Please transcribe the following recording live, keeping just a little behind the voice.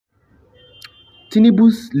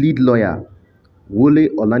Tinubu's lead lawyer, Wole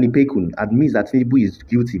Olanipekun, admits that Tinubu is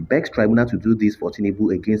guilty, begs tribunal to do this for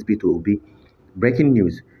Tinubu against Peter Obi. Breaking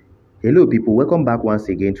news. Hello, people. Welcome back once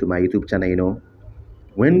again to my YouTube channel.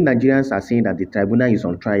 When Nigerians are saying that the tribunal is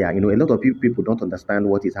on trial, a lot of people don't understand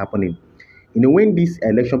what is happening. When this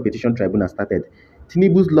election petition tribunal started,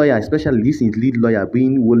 Tinubu's lawyer, especially his lead lawyer,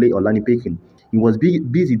 being Wole Olanipekun, he was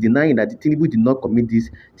busy denying that Tinubu did not commit this,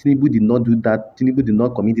 Tinubu did not do that, Tinubu did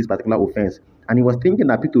not commit this particular offense. And he was thinking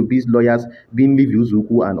that Peter Obi's lawyers, being Liv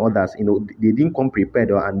Uzuku and others, they didn't come prepared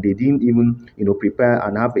and they didn't even, prepare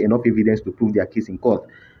and have enough evidence to prove their case in court.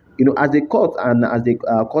 As the court and as the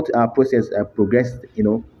court process progressed,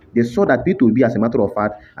 they saw that Peter Obi, as a matter of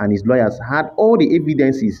fact, and his lawyers had all the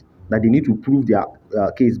evidences that they need to prove their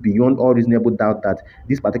case beyond all reasonable doubt that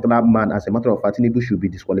this particular man, as a matter of fact, Tinubu should be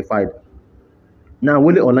disqualified. Now,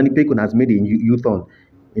 Wole Olanipekun has made a U-turn.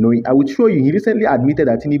 I would show you, he recently admitted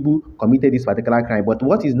that Tinubu committed this particular crime, but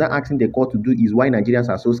what he's now asking the court to do is why Nigerians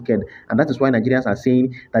are so scared, and that is why Nigerians are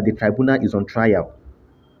saying that the tribunal is on trial.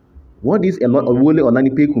 What is Wole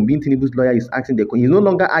Olanipekun, being Tinubu's lawyer, is asking the court? He's no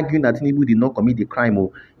longer arguing that Tinubu did not commit the crime.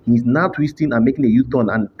 He's now twisting and making a U-turn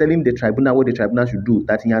and telling the tribunal what the tribunal should do,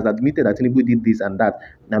 that he has admitted that Tinubu did this and that.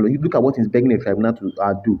 Now, look at what he's begging the tribunal to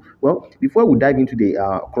do. Well, before we dive into the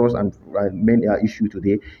cross and main issue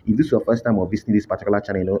today, if this is your first time of visiting this particular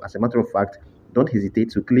channel, as a matter of fact, don't hesitate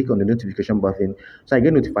to click on the notification button so I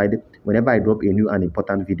get notified whenever I drop a new and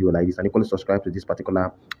important video like this, and equally subscribe to this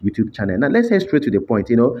particular YouTube channel. Now, let's head straight to the point.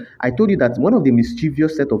 I told you that one of the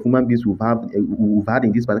mischievous set of human beings we've had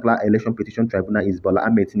in this particular election petition tribunal is Bola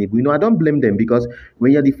Tinubu. I don't blame them, because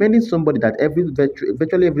when you're defending somebody that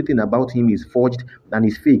virtually everything about him is forged and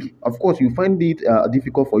is fake, of course you find it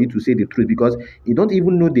difficult for you to say the truth, because you don't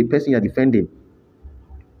even know the person you're defending.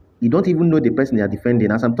 You don't even know the person they are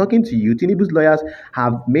defending. As I'm talking to you, Tinubu's lawyers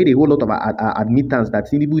have made a whole lot of admittance that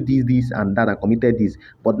Tinubu did this and that and committed this.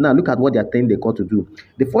 But now look at what they are telling the court to do.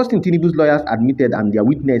 The first thing Tinubu's lawyers admitted, and the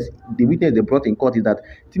witness they brought in court, is that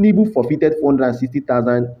Tinubu forfeited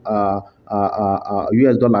 460,000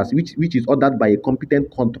 US dollars, which is ordered by a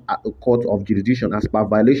competent court of jurisdiction as per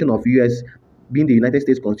violation of US, being the United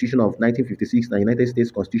States Constitution of 1956 and United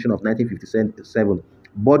States Constitution of 1957,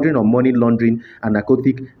 bordering on money laundering and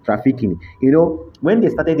narcotic trafficking. When they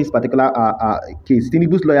started this particular case,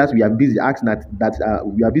 Tinubu's lawyers we are busy asking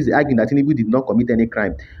we are busy arguing that Tinubu did not commit any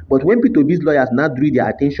crime. But when Peter Obi's lawyers now drew their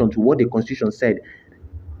attention to what the Constitution said,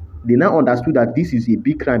 they now understood that this is a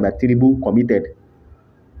big crime that Tinubu committed.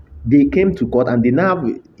 They came to court and they now,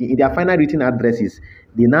 in their final written addresses,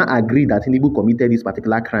 they now agree that Tinubu committed this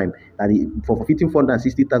particular crime, that for forfeiting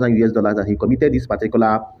 460,000 US dollars, that he committed this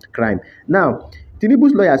particular crime. Now,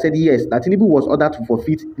 Tinubu's lawyer said yes, that Tinubu was ordered to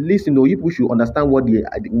forfeit. Listen, you people should understand what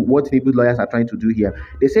Tinubu's lawyers are trying to do here.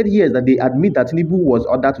 They said yes, that they admit that Tinubu was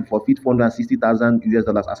ordered to forfeit 460,000 US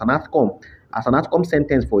dollars as an outcome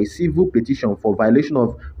sentence for a civil petition for violation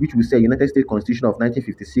of, which we say, United States Constitution of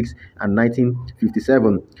 1956 and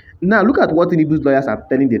 1957. Now, look at what Tinubu's lawyers are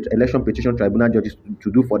telling the election petition tribunal judges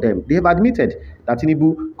to do for them. They have admitted that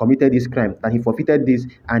Tinubu committed this crime, that he forfeited this,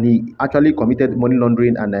 and he actually committed money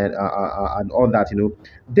laundering and all that.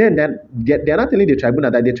 Then they are not telling the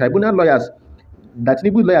tribunal that the tribunal lawyers, that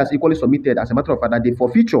Tinubu's lawyers equally submitted, as a matter of fact, that the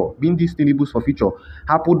forfeiture, being this Tinubu's forfeiture,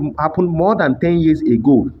 happened more than 10 years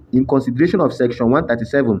ago in consideration of Section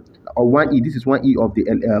 137 or 1E. This is 1E of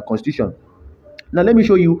the Constitution. Now, let me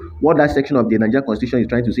show you what that section of the Nigerian Constitution is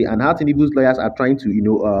trying to say, and how Tinubu's lawyers are trying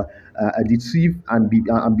to, deceive and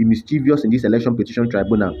be mischievous in this election petition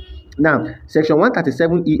tribunal. Now, Section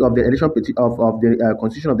 137E of the the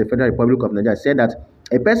Constitution of the Federal Republic of Nigeria said that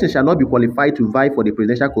a person shall not be qualified to vie for the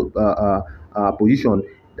presidential position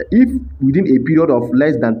if within a period of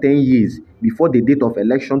less than 10 years before the date of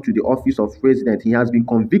election to the office of president, he has been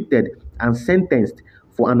convicted and sentenced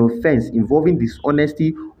for an offense involving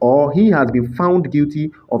dishonesty, or he has been found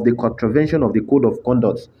guilty of the contravention of the code of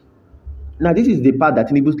conduct. Now, this is the part that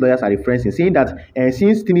Tinubu's lawyers are referencing, saying that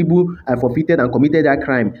since Tinubu forfeited and committed that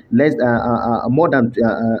crime more than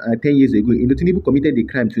 10 years ago, Tinubu committed the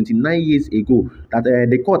crime 29 years ago, that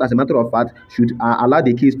the court, as a matter of fact, should allow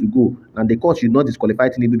the case to go, and the court should not disqualify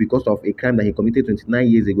Tinubu because of a crime that he committed 29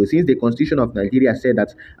 years ago, since the Constitution of Nigeria said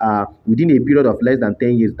that within a period of less than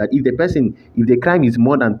 10 years, that if the crime is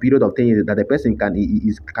more than a period of 10 years, that the person can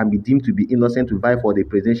be deemed to be innocent to vie for the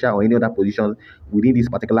presidential or any other position within this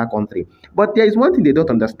particular country. But there is one thing they don't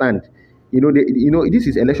understand. This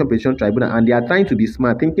is election petition tribunal, and they are trying to be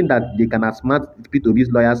smart, thinking that they can outsmart P2B's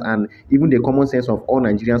lawyers and even the common sense of all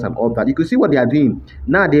Nigerians and all that. You can see what they are doing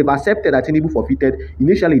now. They've accepted that Tinubu forfeited.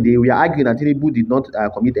 Initially, they were arguing that Tinubu did not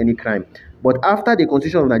commit any crime, but after the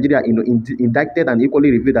Constitution of Nigeria, indicted and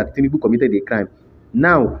equally revealed that Tinubu committed a crime,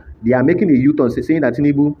 now they are making a U-turn, saying that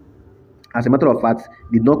Tinubu, as a matter of fact,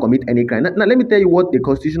 did not commit any crime. Now let me tell you what the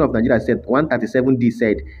Constitution of Nigeria said. 137D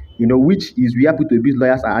said, which is where P2B's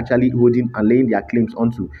lawyers are actually holding and laying their claims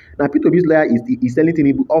onto. Now, P2B's lawyer is telling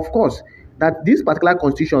Tinubu, of course, that this particular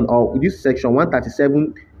Constitution, or this section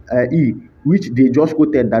 137E, which they just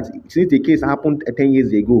quoted, that since the case happened 10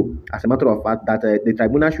 years ago, as a matter of fact, that the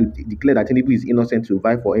tribunal should declare that Tinubu is innocent to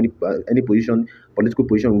vie for any position, political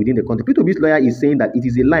position within the country. P2B's lawyer is saying that it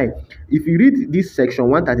is a lie. If you read this section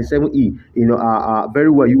 137E, very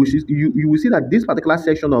well, you will see that this particular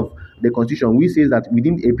section of the Constitution, which says that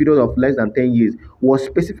within a period of less than 10 years, was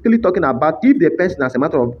specifically talking about if the person, as a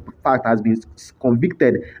matter of fact, has been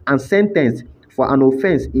convicted and sentenced for an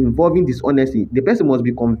offense involving dishonesty, the person must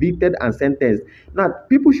be convicted and sentenced. Now,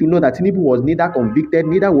 people should know that Tinubu was neither convicted,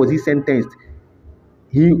 neither was he sentenced.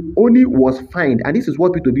 He only was fined, and this is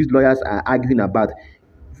what P2B's lawyers are arguing about.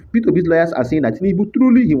 P2B's lawyers are saying that Tinubu,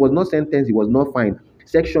 truly, he was not sentenced, he was not fined.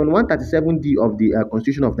 Section 137D of the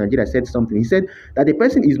Constitution of Nigeria said something. He said that the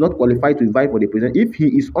person is not qualified to vie for the prison if he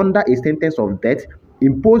is under a sentence of death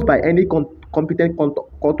imposed by any competent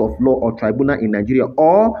court of law or tribunal in Nigeria,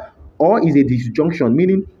 or is a disjunction,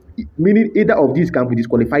 meaning either of these can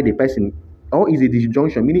disqualify the person, or is a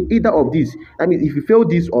disjunction, meaning either of these. I mean, if you fail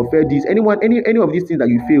this or fail this, any of these things that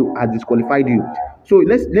you fail has disqualified you. So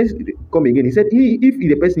let's come again. He said if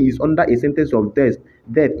the person is under a sentence of death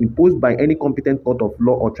imposed by any competent court of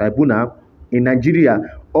law or tribunal in Nigeria,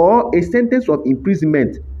 or a sentence of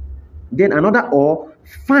imprisonment, then another, or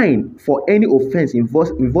fine for any offense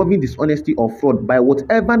involving dishonesty or fraud by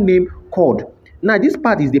whatever name called. Now, this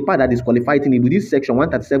part is the part that disqualifies Tinubu. This section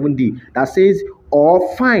 137D that says,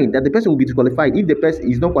 or fine, that the person will be disqualified if the person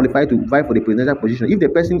is not qualified to vie for the presidential position. If the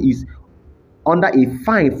person is under a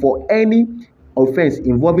fine for any offense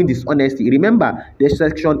involving dishonesty. Remember, the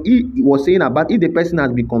section E was saying about if the person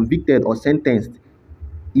has been convicted or sentenced.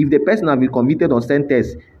 If the person has been convicted or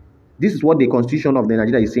sentenced, this is what the Constitution of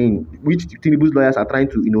Nigeria is saying, which Tinubu's lawyers are trying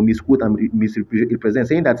to misquote and misrepresent,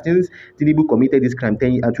 saying that since Tinubu committed this crime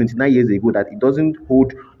 29 years ago, that it doesn't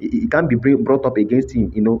hold, it can't be brought up against him,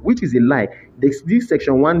 which is a lie. This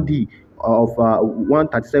section 1D of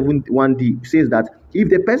 137(1)D says that if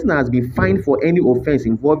the person has been fined for any offense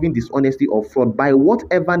involving dishonesty or fraud by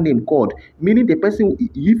whatever name called, meaning the person,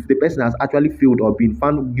 if the person has actually failed or been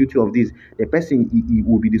found guilty of this, the person he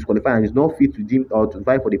will be disqualified and is not fit to deem or to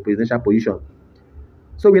vie for the presidential position.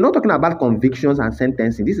 So we're not talking about convictions and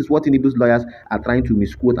sentencing. This is what Tinubu's lawyers are trying to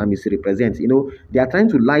misquote and misrepresent. They are trying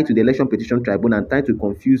to lie to the election petition tribunal and trying to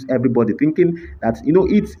confuse everybody, thinking that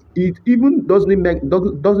it even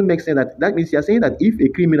doesn't make sense. That means you're saying that if a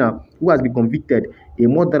criminal who has been convicted, a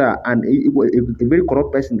murderer and a very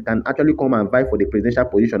corrupt person can actually come and vie for the presidential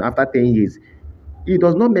position after 10 years, it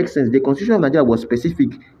does not make sense. The Constitution of Nigeria was specific,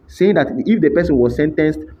 saying that if the person was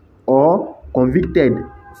sentenced or convicted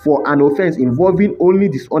for an offense involving only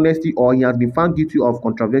dishonesty, or he has been found guilty of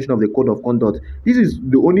contravention of the code of conduct, this is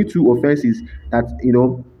the only two offenses that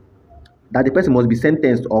that the person must be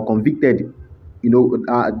sentenced or convicted.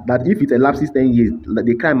 That if it elapses 10 years,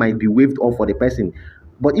 the crime might be waived off for the person.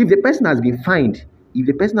 But if the person has been fined,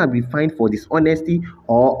 for dishonesty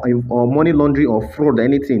or money laundering or fraud or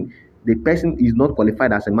anything, the person is not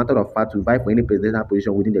qualified, as a matter of fact, to vie for any presidential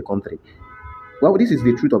position within the country. Well, this is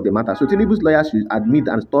the truth of the matter. So Tinubu's lawyers should admit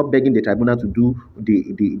and stop begging the tribunal to do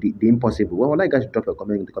the impossible. Well, I'd like you guys to drop your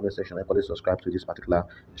comment in the comment section and probably subscribe to this particular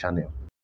channel.